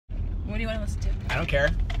What do you want to listen to? I don't care.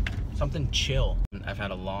 Something chill. I've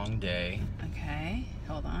had a long day. Okay,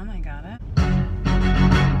 hold on, I got it.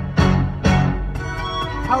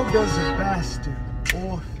 How does a bastard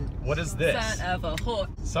orphan? What is this? Son of a whore.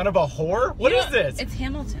 Son of a whore? What is this? It's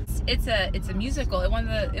Hamilton. It's a musical. It won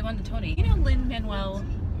the Tony. You know Lin-Manuel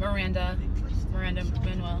Miranda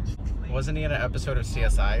Manuel. Wasn't he in an episode of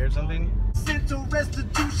CSI or something? Central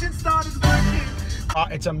restitution started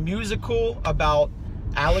working. It's a musical about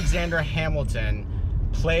Alexander Hamilton,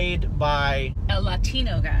 played by A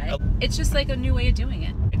Latino guy. It's just like a new way of doing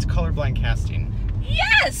it. It's colorblind casting.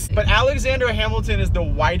 Yes! But Alexander Hamilton is the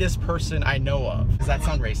whitest person I know of. Does that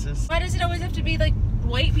sound racist? Why does it always have to be like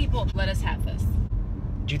white people? Let us have this.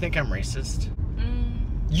 Do you think I'm racist?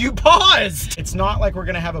 You paused! It's not like we're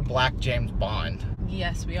gonna have a black James Bond.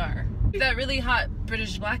 Yes, we are. That really hot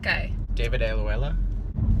British black guy. David Aluela?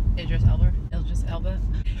 Idris Elba. Idris Elba.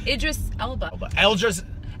 Idris Elba. Eldris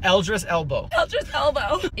Elbow. Idris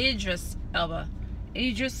Elba. Idris Elba.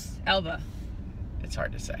 Idris Elba. It's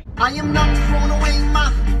hard to say. I am not throwing away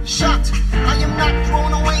my shot. I am not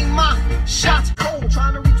throwing away my shot. Cold,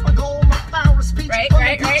 trying to reach my goal. My power of speech. Right.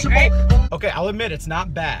 Okay, I'll admit it's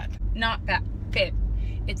not bad. Not bad. Babe,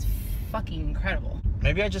 it's fucking incredible.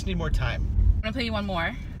 Maybe I just need more time. I'm gonna play you one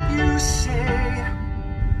more. You say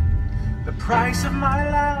the price of my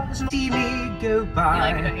love is see me go by. You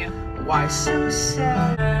like it, don't you? Why so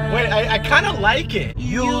sad? Wait, I kind of like it.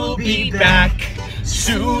 You'll be back,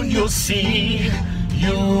 soon you'll see.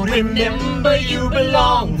 You remember you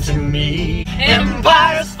belong to me.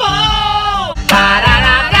 Empires fall.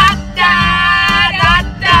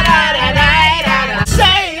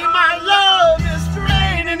 Say my love is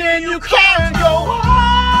draining and you can't go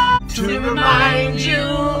on. To remind you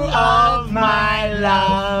of my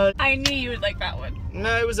love. I knew you would like that one.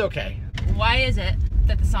 No, it was okay. Why is it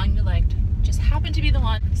that the song you liked just happened to be the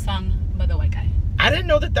one sung by the white guy? I didn't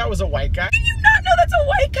know that was a white guy. Did you not know that's a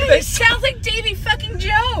white guy? They It sounds like Davy fucking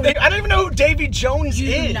Jones. I don't even know who Davy Jones You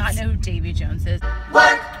is. do not know who Davy Jones is.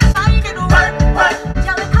 Work,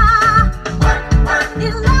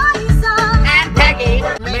 And Peggy.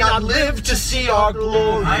 May not live to see our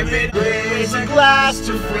glory. I may raise a glass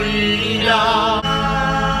to freedom.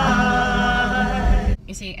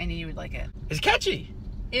 You see, I knew you would like it. It's catchy.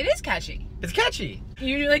 It is catchy. It's catchy.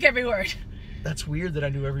 You knew like every word. That's weird that I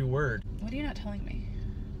knew every word. What are you not telling me?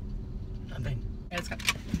 Nothing. Okay, let's go.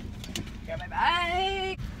 Grab my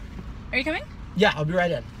bike. Are you coming? Yeah, I'll be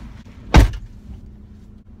right in.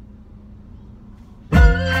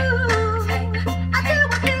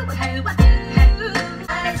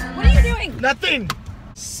 What are you doing? Nothing.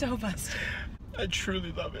 So busted. I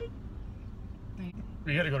truly love it.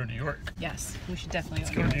 We gotta go to New York. Yes, we should definitely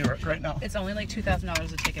Let's go to New York right now. It's only like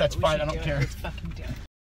 $2,000 a ticket. That's but we fine, should I don't do it. care. Let's fucking do it.